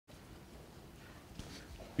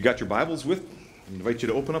You got your Bibles with? I invite you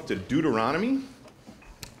to open up to Deuteronomy,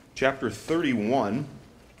 chapter 31,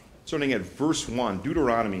 starting at verse 1.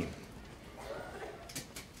 Deuteronomy.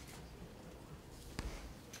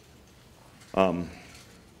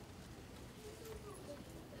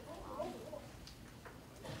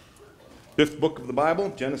 Fifth book of the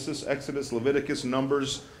Bible, Genesis, Exodus, Leviticus,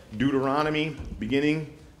 Numbers, Deuteronomy,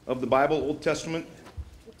 beginning of the Bible, Old Testament.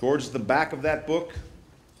 Towards the back of that book,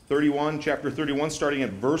 chapter 31, starting at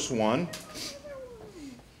verse 1.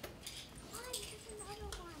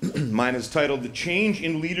 Mine is titled, The Change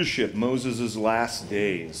in Leadership, Moses' Last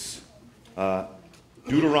Days.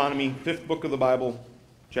 Deuteronomy, fifth book of the Bible,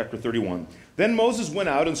 chapter 31. Then Moses went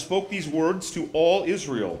out and spoke these words to all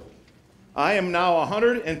Israel. I am now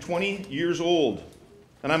 120 years old,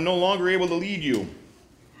 and I'm no longer able to lead you.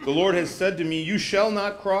 The Lord has said to me, you shall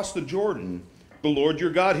not cross the Jordan. The Lord your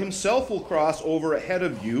God himself will cross over ahead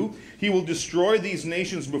of you. He will destroy these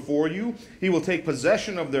nations before you. He will take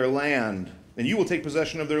possession of their land, and you will take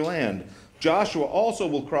possession of their land. Joshua also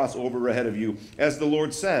will cross over ahead of you, as the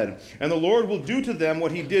Lord said. And the Lord will do to them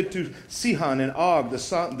what he did to Sihon and Og,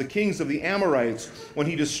 the kings of the Amorites, when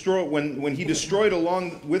he destroyed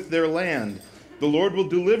along with their land. The Lord will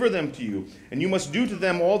deliver them to you, and you must do to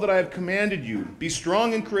them all that I have commanded you. Be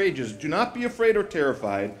strong and courageous. Do not be afraid or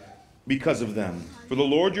terrified because of them. For the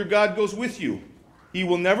Lord your God goes with you. He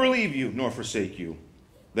will never leave you nor forsake you.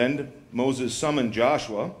 Then Moses summoned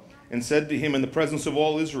Joshua and said to him in the presence of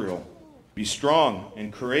all Israel, be strong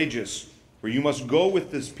and courageous, for you must go with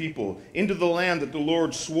this people into the land that the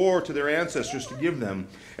Lord swore to their ancestors to give them,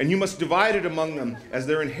 and you must divide it among them as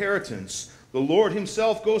their inheritance. The Lord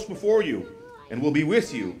himself goes before you and will be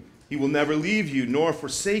with you. He will never leave you nor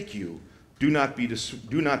forsake you. Do not be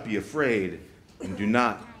afraid, and do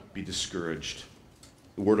not be discouraged.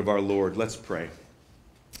 The word of our Lord. Let's pray.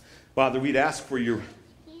 Father, we'd ask for your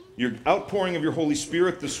outpouring of your Holy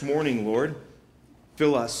Spirit this morning, Lord.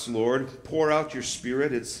 Fill us, Lord. Pour out your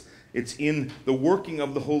Spirit. It's in the working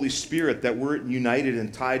of the Holy Spirit that we're united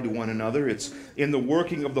and tied to one another. It's in the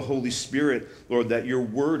working of the Holy Spirit, Lord, that your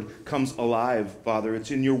word comes alive, Father.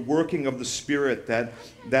 It's in your working of the Spirit that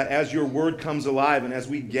as your word comes alive and as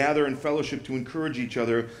we gather in fellowship to encourage each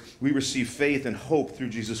other, we receive faith and hope through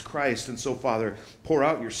Jesus Christ. And so, Father, pour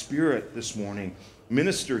out your Spirit this morning.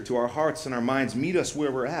 Minister to our hearts and our minds. Meet us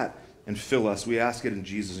where we're at and fill us. We ask it in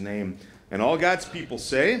Jesus' name. And all God's people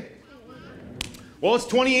say, well, it's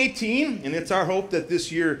 2018, and it's our hope that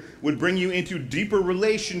this year would bring you into deeper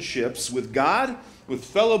relationships with God, with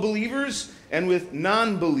fellow believers, and with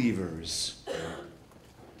non-believers.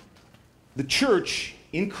 The church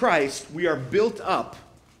in Christ, we are built up.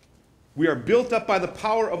 We are built up by the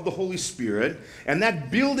power of the Holy Spirit, and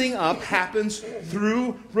that building up happens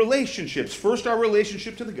through relationships. First, our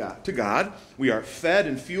relationship to God. We are fed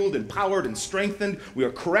and fueled, empowered and strengthened. We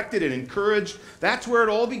are corrected and encouraged. That's where it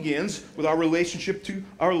all begins, with our relationship to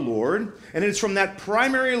our Lord. And it is from that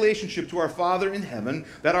primary relationship to our Father in heaven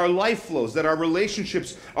that our life flows, that our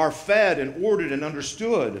relationships are fed and ordered and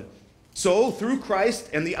understood. So, through Christ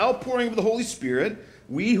and the outpouring of the Holy Spirit,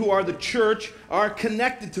 we who are the church are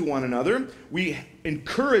connected to one another. We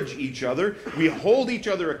encourage each other. We hold each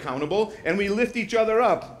other accountable. And we lift each other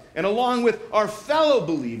up. And along with our fellow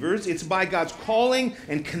believers, it's by God's calling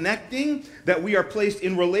and connecting that we are placed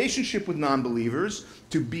in relationship with non-believers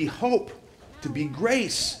to be hope, to be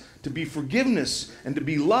grace, to be forgiveness, and to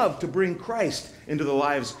be love, to bring Christ into the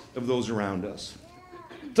lives of those around us.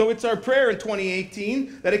 So it's our prayer in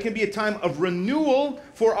 2018 that it can be a time of renewal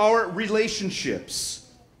for our relationships.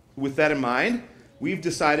 With that in mind, we've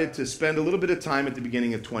decided to spend a little bit of time at the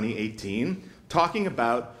beginning of 2018 talking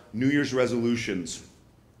about New Year's resolutions.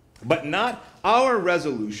 But not our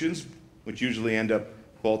resolutions, which usually end up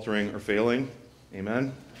faltering or failing.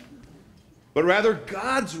 Amen. But rather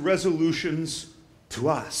God's resolutions to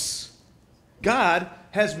us. God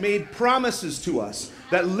has made promises to us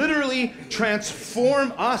that literally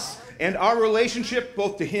transform us and our relationship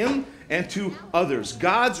both to Him and to others.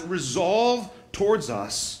 God's resolve towards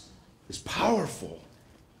us is powerful.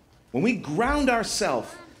 When we ground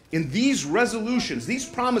ourselves in these resolutions, these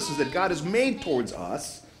promises that God has made towards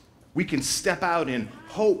us, we can step out in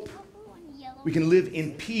hope. We can live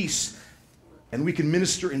in peace, and we can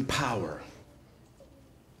minister in power.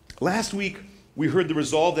 Last week, we heard the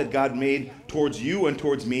resolve that God made towards you and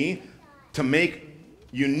towards me to make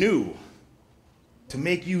you new. To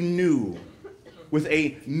make you new with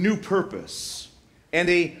a new purpose and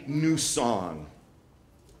a new song.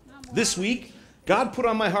 This week, God put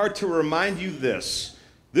on my heart to remind you this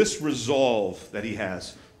resolve that He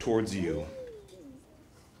has towards you.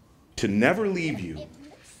 To never leave you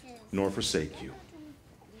nor forsake you.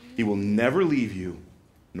 He will never leave you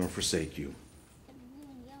nor forsake you.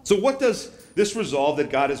 So what does this resolve that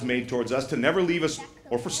God has made towards us to never leave us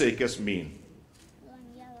or forsake us mean?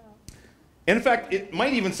 And in fact, it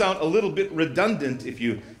might even sound a little bit redundant if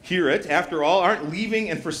you hear it. After all, aren't leaving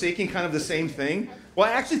and forsaking kind of the same thing? Well,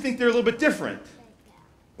 I actually think they're a little bit different.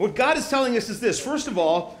 What God is telling us is this. First of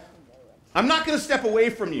all, I'm not going to step away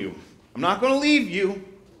from you. I'm not going to leave you.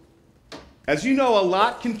 As you know, a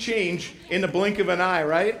lot can change in the blink of an eye,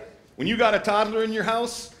 right? When you got a toddler in your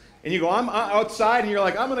house and you go, I'm outside, and you're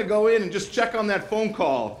like, I'm going to go in and just check on that phone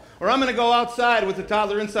call. Or I'm going to go outside with the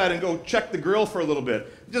toddler inside and go check the grill for a little bit.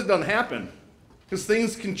 It just doesn't happen. Because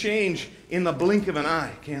things can change in the blink of an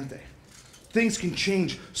eye, can't they? Things can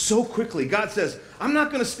change so quickly. God says, I'm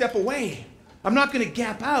not going to step away. I'm not going to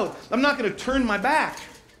gap out. I'm not going to turn my back.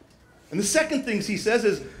 And the second thing he says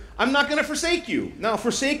is, I'm not going to forsake you. Now,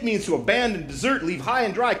 forsake means to abandon, desert, leave high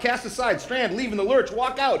and dry, cast aside, strand, leave in the lurch,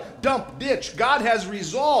 walk out, dump, ditch. God has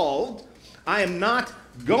resolved, I am not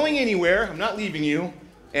going anywhere. I'm not leaving you.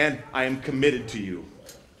 And I am committed to you.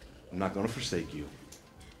 I'm not going to forsake you.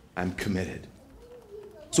 I'm committed.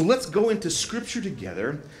 So let's go into Scripture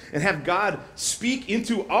together and have God speak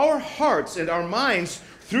into our hearts and our minds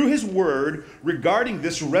through His Word regarding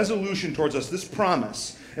this resolution towards us, this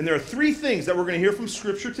promise. And there are three things that we're going to hear from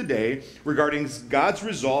Scripture today regarding God's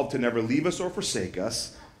resolve to never leave us or forsake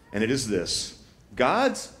us. And it is this: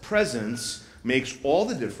 God's presence makes all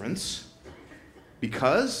the difference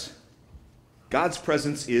because God's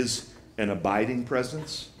presence is an abiding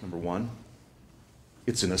presence, number one.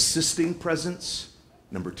 It's an assisting presence,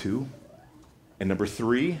 number two. And number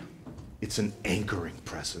three, it's an anchoring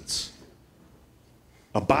presence.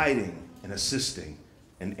 Abiding and assisting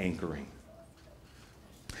and anchoring.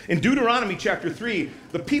 In Deuteronomy chapter 3,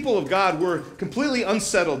 the people of God were completely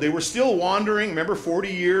unsettled. They were still wandering. Remember, 40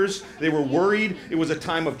 years. They were worried. It was a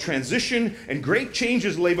time of transition, and great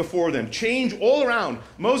changes lay before them. Change all around.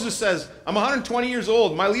 Moses says, I'm 120 years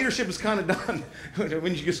old. My leadership is kind of done.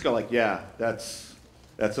 When you just go like, yeah, that's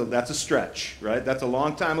a stretch, right? That's a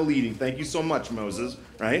long time of leading. Thank you so much, Moses,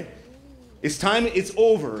 right? It's time, it's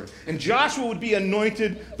over. And Joshua would be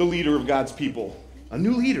anointed the leader of God's people, a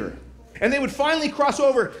new leader. And they would finally cross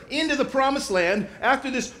over into the promised land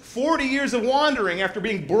after this 40 years of wandering, after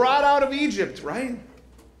being brought out of Egypt, right?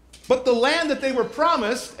 But the land that they were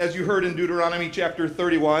promised, as you heard in Deuteronomy chapter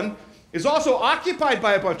 31, is also occupied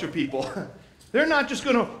by a bunch of people. They're not just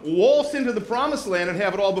going to waltz into the promised land and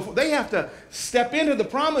have it all before. They have to step into the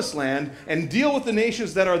promised land and deal with the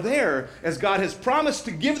nations that are there, as God has promised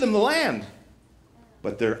to give them the land.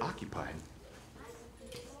 But they're occupied.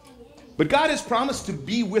 But God has promised to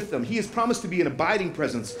be with them. He has promised to be an abiding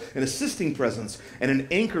presence, an assisting presence, and an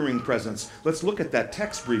anchoring presence. Let's look at that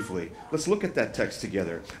text briefly. Let's look at that text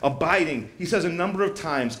together. Abiding. He says a number of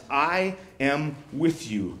times, I am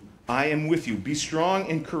with you. I am with you. Be strong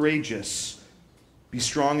and courageous. Be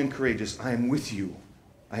strong and courageous. I am with you.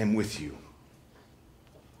 I am with you.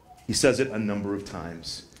 He says it a number of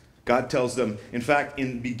times. God tells them, in fact,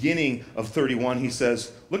 in the beginning of 31, he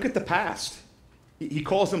says, look at the past. He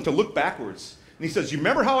calls them to look backwards. And he says, you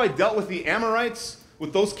remember how I dealt with the Amorites,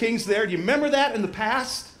 with those kings there? Do you remember that in the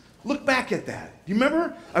past? Look back at that. Do you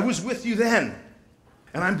remember? I was with you then,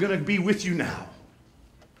 and I'm going to be with you now.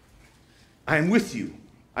 I am with you.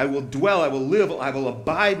 I will dwell, I will live, I will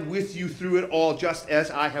abide with you through it all, just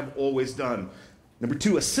as I have always done. Number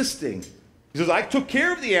two, assisting. He says, I took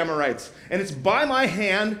care of the Amorites, and it's by my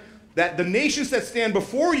hand that the nations that stand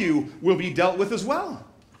before you will be dealt with as well.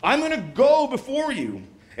 I'm going to go before you,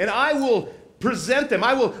 and I will present them.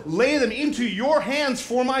 I will lay them into your hands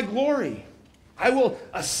for my glory. I will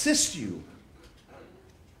assist you,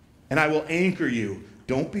 and I will anchor you.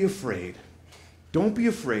 Don't be afraid. Don't be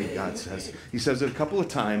afraid, God says. He says it a couple of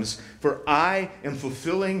times, for I am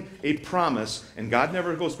fulfilling a promise, and God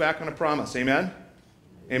never goes back on a promise. Amen?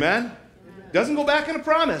 Amen? Doesn't go back on a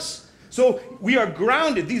promise. So we are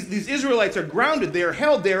grounded. These Israelites are grounded. They are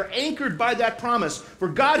held. They are anchored by that promise. For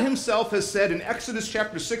God himself has said in Exodus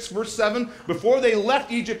chapter 6, verse 7, before they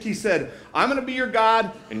left Egypt, he said, I'm going to be your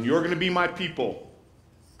God, and you're going to be my people.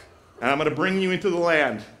 And I'm going to bring you into the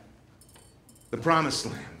land, the promised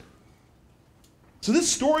land. So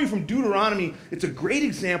this story from Deuteronomy, it's a great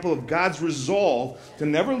example of God's resolve to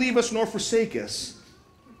never leave us nor forsake us.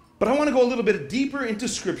 But I want to go a little bit deeper into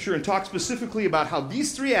Scripture and talk specifically about how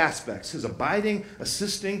these three aspects, his abiding,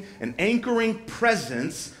 assisting, and anchoring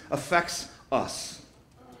presence, affects us,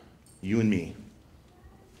 you and me.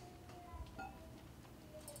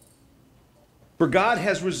 For God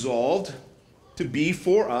has resolved to be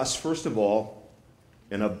for us, first of all,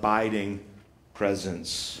 an abiding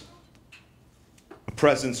presence. A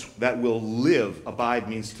presence that will live. Abide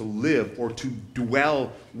means to live or to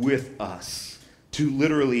dwell with us, to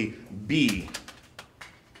literally be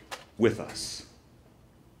with us.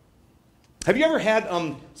 Have you ever had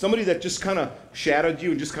somebody that just kind of shadowed you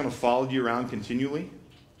and just kind of followed you around continually?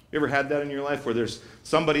 You ever had that in your life where there's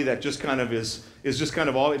somebody that just kind of is just kind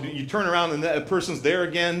of all, you turn around and that person's there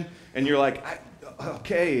again and you're like,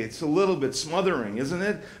 okay, it's a little bit smothering, isn't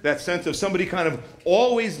it? That sense of somebody kind of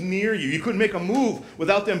always near you. You couldn't make a move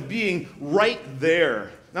without them being right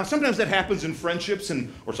there. Now, sometimes that happens in friendships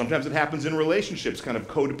or sometimes it happens in relationships, kind of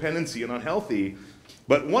codependency and unhealthy.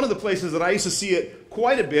 But one of the places that I used to see it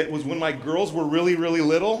quite a bit was when my girls were really, really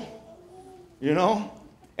little,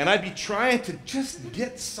 and I'd be trying to just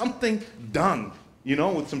get something done,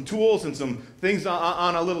 with some tools and some things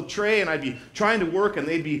on a little tray, and I'd be trying to work, and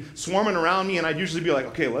they'd be swarming around me, and I'd usually be like,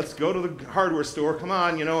 okay, let's go to the hardware store, come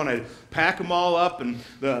on, and I'd pack them all up, and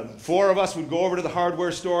the four of us would go over to the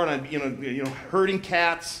hardware store, and I'd, herding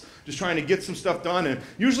cats, just trying to get some stuff done, and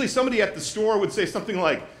usually somebody at the store would say something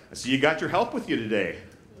like, I see you got your help with you today.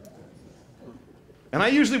 And I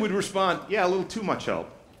usually would respond, yeah, a little too much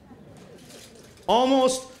help.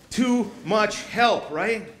 Almost too much help,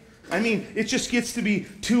 right? I mean, it just gets to be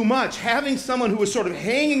too much. Having someone who is sort of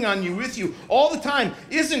hanging on you with you all the time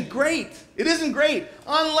isn't great. It isn't great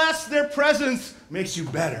unless their presence makes you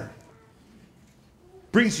better.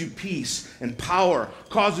 Brings you peace and power,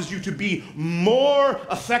 causes you to be more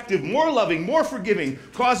effective, more loving, more forgiving,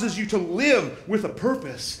 causes you to live with a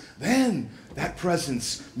purpose. Then that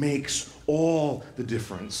presence makes all the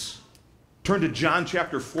difference. Turn to John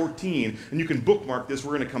chapter 14, and you can bookmark this.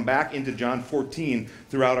 We're going to come back into John 14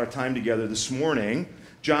 throughout our time together this morning.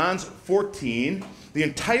 John 14, the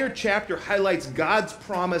entire chapter highlights God's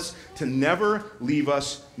promise to never leave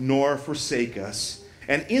us nor forsake us.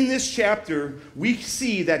 And in this chapter, we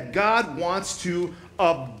see that God wants to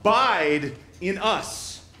abide in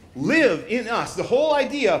us, live in us. The whole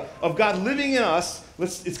idea of God living in us,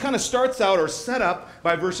 it kind of starts out or set up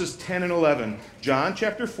by verses 10 and 11. John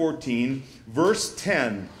chapter 14, verse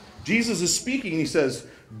 10. Jesus is speaking, and he says,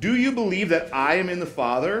 "Do you believe that I am in the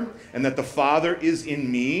Father, and that the Father is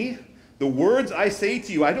in me? The words I say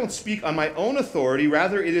to you, I don't speak on my own authority.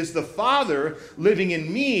 Rather, it is the Father living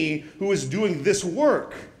in me who is doing this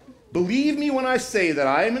work. Believe me when I say that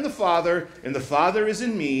I am in the Father, and the Father is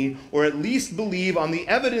in me, or at least believe on the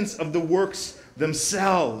evidence of the works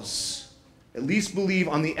themselves." At least believe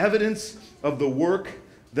on the evidence of the work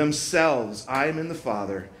themselves. I am in the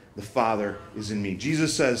Father is in me.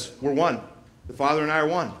 Jesus says, we're one. The Father and I are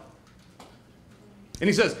one. And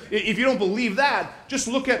he says, if you don't believe that, just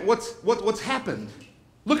look at what's happened.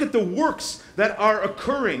 Look at the works that are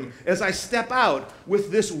occurring as I step out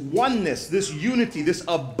with this oneness, this unity, this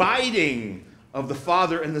abiding of the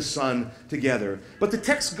Father and the Son together. But the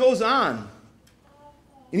text goes on,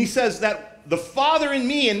 and he says that the Father in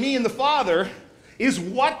me and me in the Father is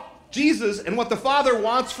what Jesus and what the Father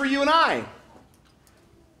wants for you and I.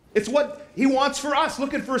 It's what he wants for us.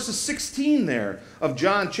 Look at verses 16 there of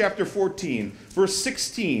John chapter 14. Verse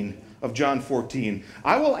 16 of John 14.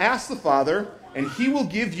 "I will ask the Father, and he will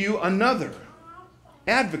give you another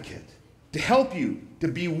advocate to help you, to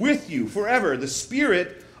be with you forever, the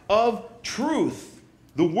Spirit of truth.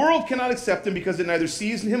 The world cannot accept him because it neither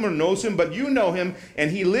sees him or knows him, but you know him,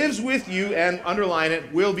 and he lives with you," and underline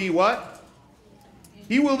it, will be what?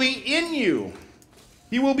 He will be in you.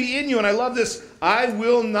 He will be in you. And I love this. "I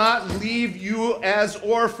will not leave you as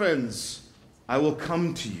orphans. I will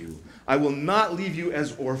come to you. I will not leave you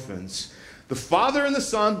as orphans." The Father and the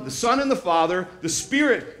Son and the Father, the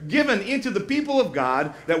Spirit given into the people of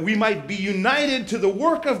God that we might be united to the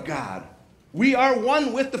work of God. We are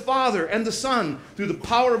one with the Father and the Son through the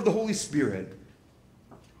power of the Holy Spirit.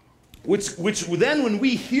 Which then when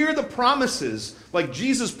we hear the promises, like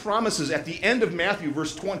Jesus promises at the end of Matthew,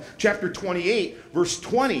 chapter 28, verse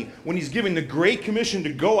 20, when he's giving the Great Commission to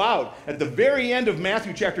go out, at the very end of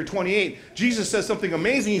Matthew chapter 28, Jesus says something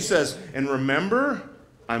amazing. He says, "And remember,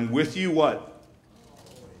 I'm with you," what?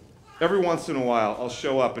 Every once in a while, I'll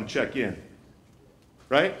show up and check in.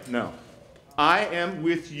 Right? No. "I am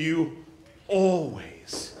with you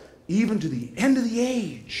always, even to the end of the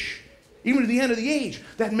age." Even to the end of the age.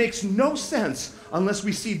 That makes no sense unless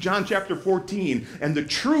we see John chapter 14 and the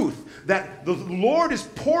truth that the Lord is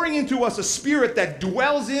pouring into us a Spirit that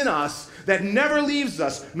dwells in us, that never leaves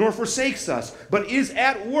us nor forsakes us, but is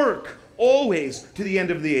at work always to the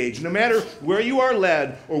end of the age. No matter where you are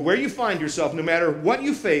led or where you find yourself, no matter what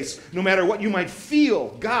you face, no matter what you might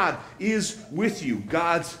feel, God is with you.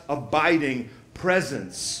 God's abiding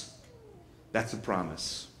presence. That's a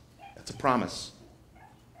promise. That's a promise.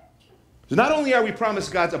 So not only are we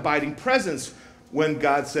promised God's abiding presence when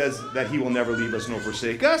God says that he will never leave us nor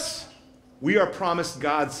forsake us, we are promised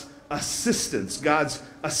God's assistance, God's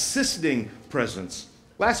assisting presence.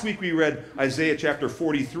 Last week we read Isaiah chapter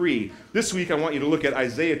 43. This week I want you to look at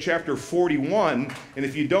Isaiah chapter 41. And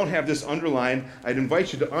if you don't have this underlined, I'd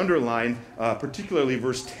invite you to underline particularly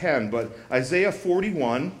verse 10. But Isaiah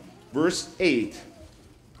 41, verse 8.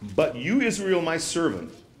 But you, Israel, my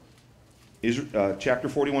servant, chapter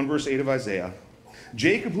 41, verse 8 of Isaiah,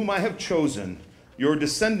 Jacob, whom I have chosen, your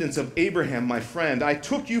descendants of Abraham, my friend, I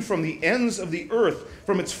took you from the ends of the earth,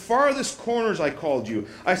 from its farthest corners I called you.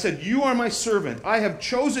 I said, you are my servant. I have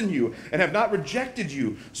chosen you and have not rejected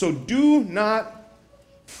you. So do not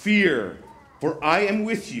fear, for I am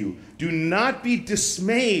with you. Do not be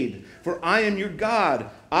dismayed, for I am your God.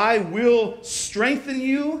 I will strengthen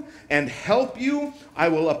you and help you. I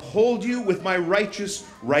will uphold you with my righteous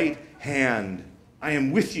right hand. I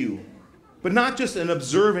am with you. But not just an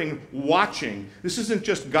observing, watching. This isn't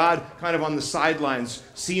just God kind of on the sidelines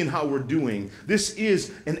seeing how we're doing. This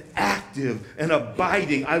is an active and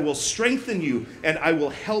abiding. I will strengthen you and I will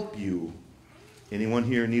help you. Anyone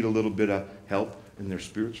here need a little bit of help in their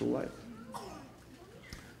spiritual life?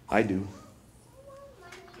 I do.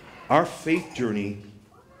 Our faith journey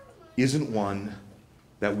isn't one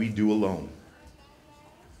that we do alone.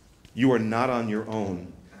 You are not on your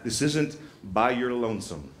own. This isn't by your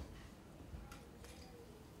lonesome.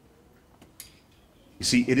 You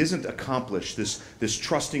see, it isn't accomplished, this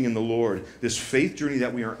trusting in the Lord, this faith journey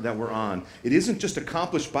that we're on. It isn't just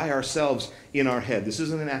accomplished by ourselves in our head. This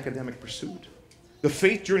isn't an academic pursuit. The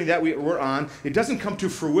faith journey that we're on, it doesn't come to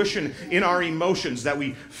fruition in our emotions that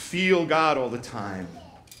we feel God all the time.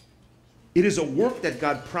 It is a work that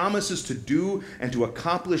God promises to do and to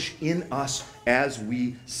accomplish in us as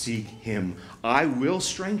we seek him. I will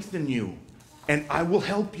strengthen you and I will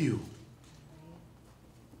help you.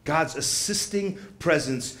 God's assisting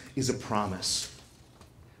presence is a promise.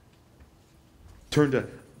 Turn to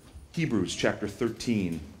Hebrews chapter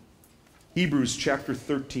 13. Hebrews chapter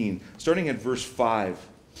 13, starting at verse 5.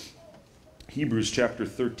 Hebrews chapter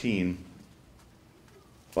 13.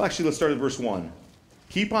 Well, actually, let's start at verse 1.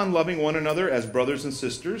 Keep on loving one another as brothers and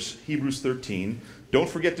sisters. Hebrews 13. Don't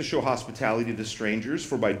forget to show hospitality to strangers,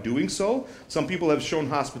 for by doing so, some people have shown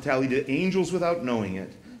hospitality to angels without knowing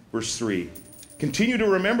it. Verse 3. Continue to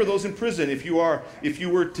remember those in prison if you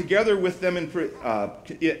were together with them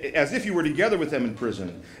as if you were together with them in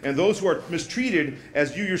prison, and those who are mistreated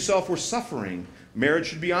as you yourself were suffering. Marriage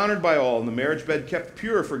should be honored by all, and the marriage bed kept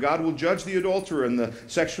pure, for God will judge the adulterer and the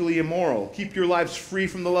sexually immoral. Keep your lives free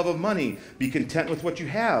from the love of money. Be content with what you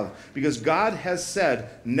have, because God has said,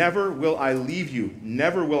 never will I leave you,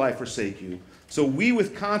 never will I forsake you. So we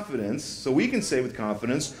can say with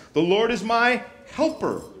confidence, the Lord is my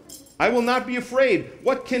helper. I will not be afraid.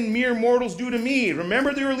 What can mere mortals do to me?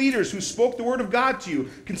 Remember your leaders who spoke the word of God to you.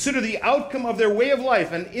 Consider the outcome of their way of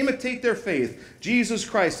life and imitate their faith. Jesus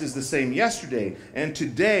Christ is the same yesterday and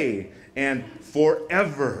today and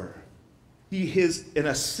forever. He is an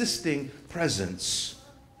assisting presence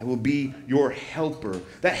and will be your helper.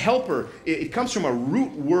 That helper, it comes from a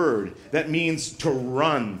root word that means to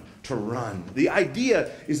run, to run. The idea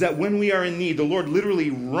is that when we are in need, the Lord literally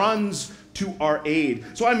runs to our aid.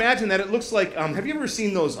 So I imagine that it looks like, have you ever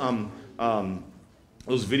seen those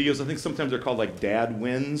videos? I think sometimes they're called like dad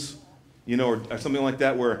wins, or something like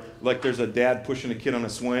that, where like there's a dad pushing a kid on a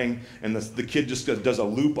swing and the kid just does a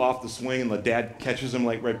loop off the swing and the dad catches him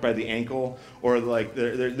like right by the ankle. Or like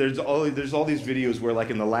there's all these videos where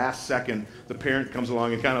like in the last second the parent comes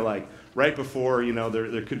along and kind of like right before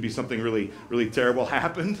there could be something really, really terrible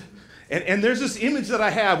happened. And there's this image that I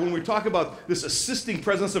have when we talk about this assisting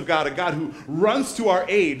presence of God, a God who runs to our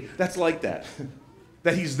aid. That's like that.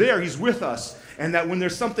 That he's there, he's with us, and that when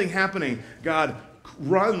there's something happening, God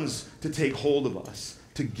runs to take hold of us,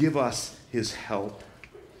 to give us his help.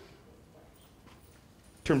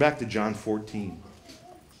 Turn back to John 14.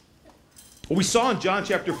 What we saw in John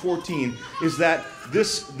chapter 14 is that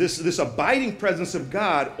this abiding presence of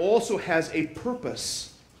God also has a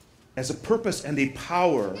purpose, and a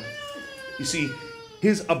power. You see,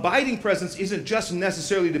 his abiding presence isn't just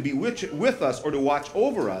necessarily to be with us or to watch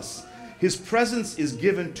over us. His presence is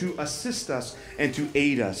given to assist us and to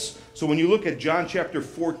aid us. So when you look at John chapter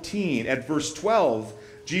 14, at verse 12,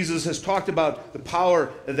 Jesus has talked about the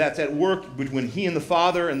power that's at work between he and the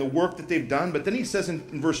Father and the work that they've done. But then he says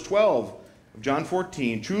in verse 12 of John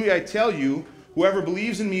 14, truly I tell you, whoever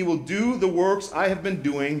believes in me will do the works I have been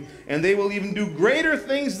doing, and they will even do greater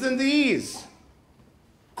things than these.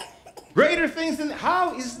 Greater things than,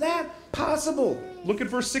 how is that possible? Look at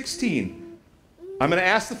verse 16. I'm going to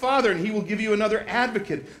ask the Father, and he will give you another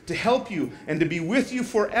advocate to help you and to be with you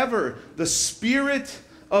forever. The Spirit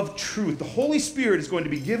of truth. The Holy Spirit is going to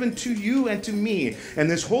be given to you and to me. And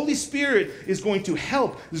this Holy Spirit is going to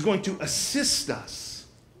help, is going to assist us.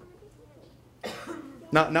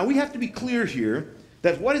 Now we have to be clear here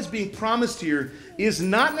that what is being promised here is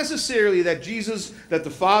not necessarily that Jesus, that the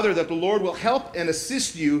Father, that the Lord will help and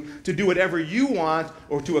assist you to do whatever you want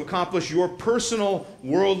or to accomplish your personal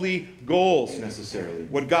worldly goals necessarily.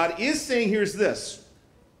 What God is saying here is this: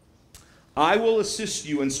 I will assist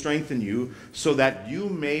you and strengthen you so that you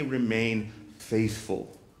may remain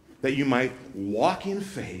faithful, that you might walk in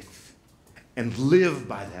faith and live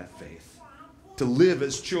by that faith. To live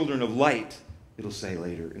as children of light, it'll say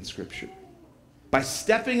later in Scripture. By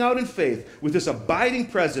stepping out in faith with this abiding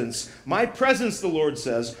presence, my presence, the Lord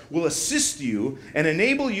says, will assist you and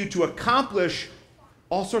enable you to accomplish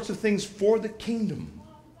all sorts of things for the kingdom.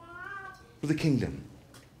 For the kingdom.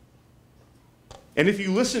 And if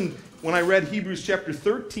you listened when I read Hebrews chapter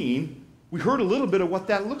 13, we heard a little bit of what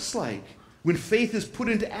that looks like. When faith is put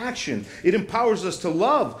into action, it empowers us to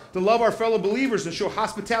love our fellow believers and show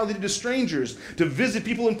hospitality to strangers, to visit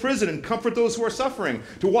people in prison and comfort those who are suffering,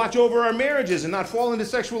 to watch over our marriages and not fall into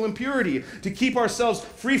sexual impurity, to keep ourselves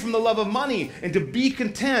free from the love of money, and to be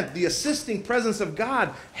content. The assisting presence of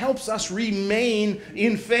God helps us remain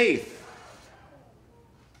in faith.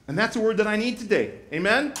 And that's a word that I need today.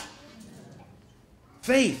 Amen?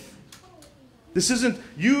 Faith. This isn't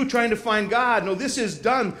you trying to find God. No, this is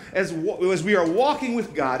done as we are walking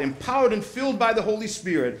with God, empowered and filled by the Holy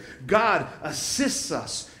Spirit. God assists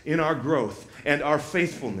us in our growth and our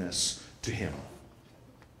faithfulness to Him.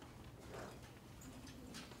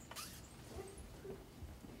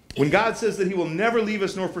 When God says that He will never leave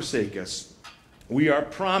us nor forsake us, we are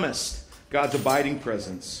promised God's abiding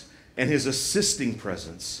presence and His assisting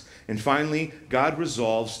presence. And finally, God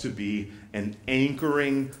resolves to be an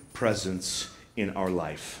anchoring presence in our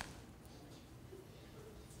life.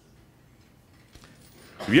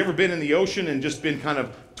 Have you ever been in the ocean and just been kind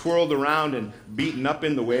of twirled around and beaten up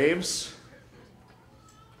in the waves?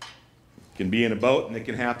 It can be in a boat, and it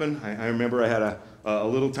can happen. I remember I had a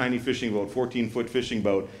little tiny fishing boat, 14-foot fishing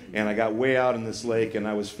boat, and I got way out in this lake, and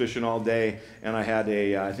I was fishing all day, and I had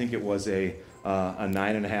I think it was a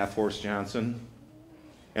 9.5 horse Johnson,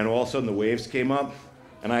 and all of a sudden the waves came up,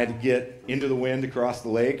 and I had to get into the wind across the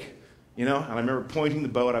lake. You know, and I remember pointing the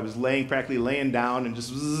boat. I was practically laying down and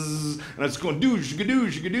just, and I was going doosh,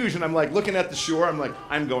 gadoosh, gadoosh, and I'm like looking at the shore. I'm like,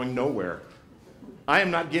 I'm going nowhere. I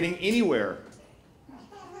am not getting anywhere.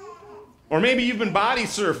 Or maybe you've been body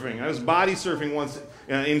surfing. I was body surfing once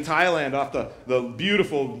in Thailand, off the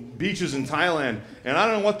beautiful beaches in Thailand, and I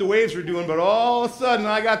don't know what the waves were doing, but all of a sudden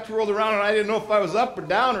I got twirled around, and I didn't know if I was up or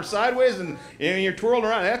down or sideways, and you're twirled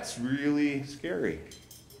around. That's really scary.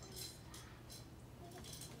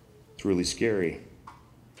 It's really scary.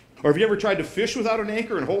 Or have you ever tried to fish without an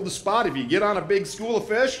anchor and hold the spot? If you get on a big school of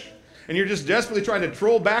fish and you're just desperately trying to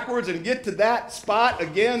troll backwards and get to that spot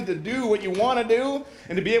again to do what you want to do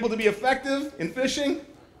and to be able to be effective in fishing?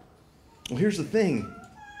 Well, here's the thing.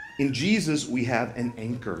 In Jesus, we have an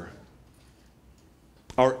anchor.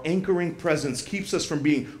 Our anchoring presence keeps us from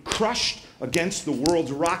being crushed against the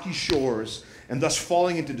world's rocky shores and thus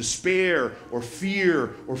falling into despair or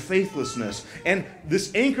fear or faithlessness. And this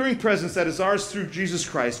anchoring presence that is ours through Jesus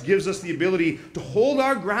Christ gives us the ability to hold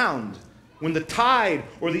our ground when the tide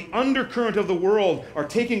or the undercurrent of the world are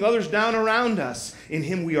taking others down around us. In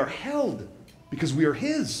Him we are held because we are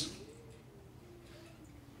His.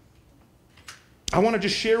 I want to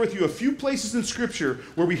just share with you a few places in Scripture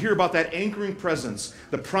where we hear about that anchoring presence,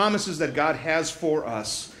 the promises that God has for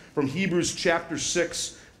us. From Hebrews chapter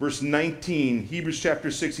 6, verse 19, Hebrews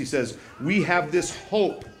chapter 6, he says, we have this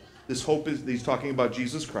hope. This hope is, he's talking about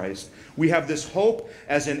Jesus Christ. We have this hope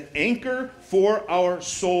as an anchor for our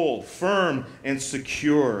soul, firm and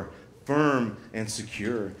secure. Firm and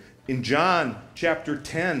secure. In John chapter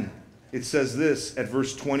 10, it says this at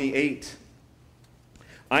verse 28.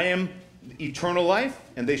 I am eternal life,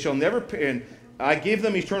 and they shall never perish. I gave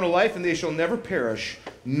them eternal life, and they shall never perish.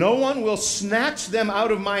 No one will snatch them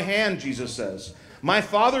out of my hand, Jesus says. My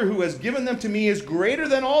Father who has given them to me is greater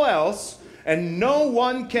than all else, and no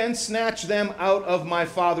one can snatch them out of my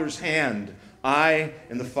Father's hand. I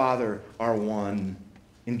and the Father are one.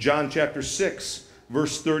 In John chapter 6,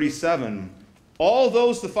 verse 37, all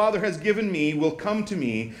those the Father has given me will come to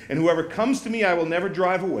me, and whoever comes to me I will never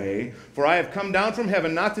drive away. For I have come down from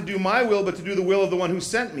heaven not to do my will, but to do the will of the one who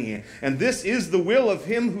sent me. And this is the will of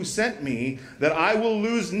him who sent me, that I will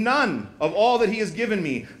lose none of all that he has given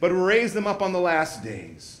me, but raise them up on the last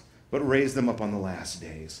days. but raise them up on the last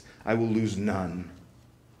days. I will lose none.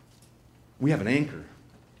 We have an anchor.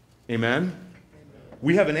 Amen?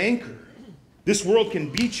 We have an anchor. This world can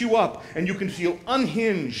beat you up, and you can feel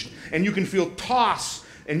unhinged, and you can feel tossed,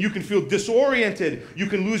 and you can feel disoriented. You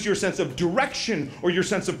can lose your sense of direction, or your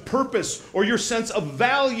sense of purpose, or your sense of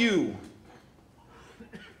value.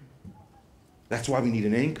 That's why we need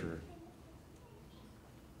an anchor.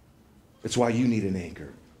 That's why you need an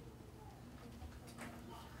anchor.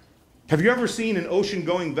 Have you ever seen an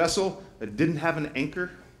ocean-going vessel that didn't have an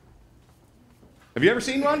anchor? Have you ever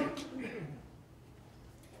seen one?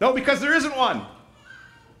 No, because there isn't one.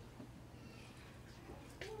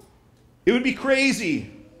 It would be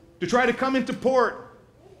crazy to try to come into port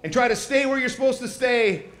and try to stay where you're supposed to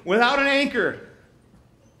stay without an anchor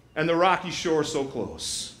and the rocky shore so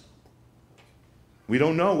close. We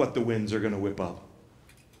don't know what the winds are going to whip up.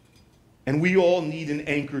 And we all need an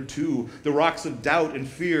anchor too. The rocks of doubt and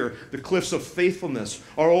fear, the cliffs of faithfulness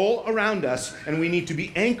are all around us, and we need to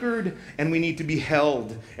be anchored and we need to be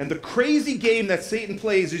held. And the crazy game that Satan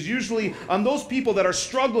plays is usually on those people that are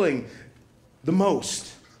struggling the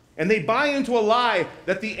most. And they buy into a lie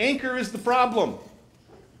that the anchor is the problem.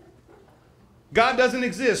 God doesn't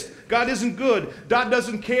exist. God isn't good. God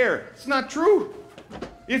doesn't care. It's not true.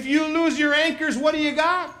 If you lose your anchors, what do you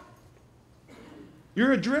got?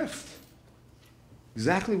 You're adrift.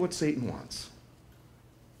 Exactly what Satan wants.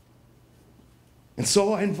 And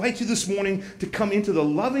so I invite you this morning to come into the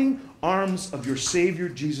loving arms of your Savior,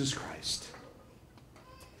 Jesus Christ,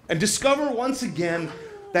 and discover once again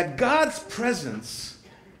that God's presence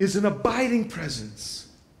is an abiding presence.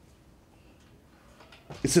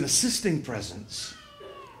 It's an assisting presence.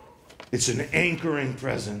 It's an anchoring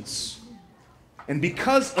presence. And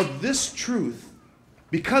because of this truth,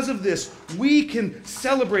 because of this, we can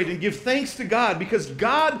celebrate and give thanks to God, because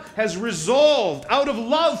God has resolved out of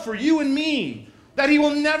love for you and me that He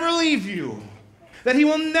will never leave you, that He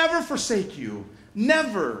will never forsake you.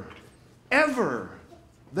 Never, ever.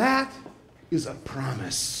 That is a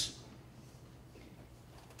promise.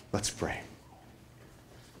 Let's pray.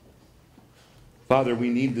 Father, we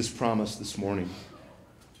need this promise this morning,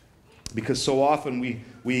 because so often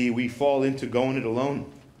we fall into going it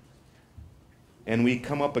alone. And we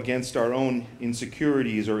come up against our own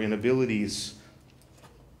insecurities or inabilities,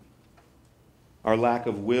 our lack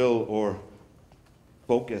of will or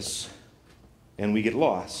focus, and we get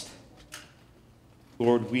lost.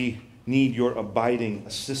 Lord, we need your abiding,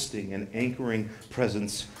 assisting, and anchoring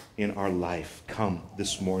presence in our life. Come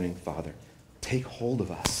this morning, Father. Take hold of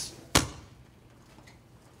us.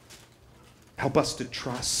 Help us to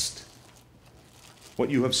trust what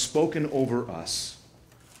you have spoken over us.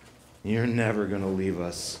 You're never going to leave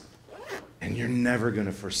us, and you're never going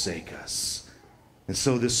to forsake us. And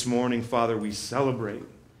so this morning, Father, we celebrate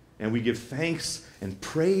and we give thanks and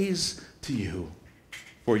praise to you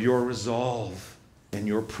for your resolve and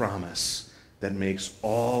your promise that makes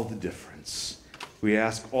all the difference. We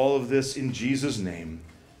ask all of this in Jesus' name.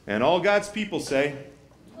 And all God's people say,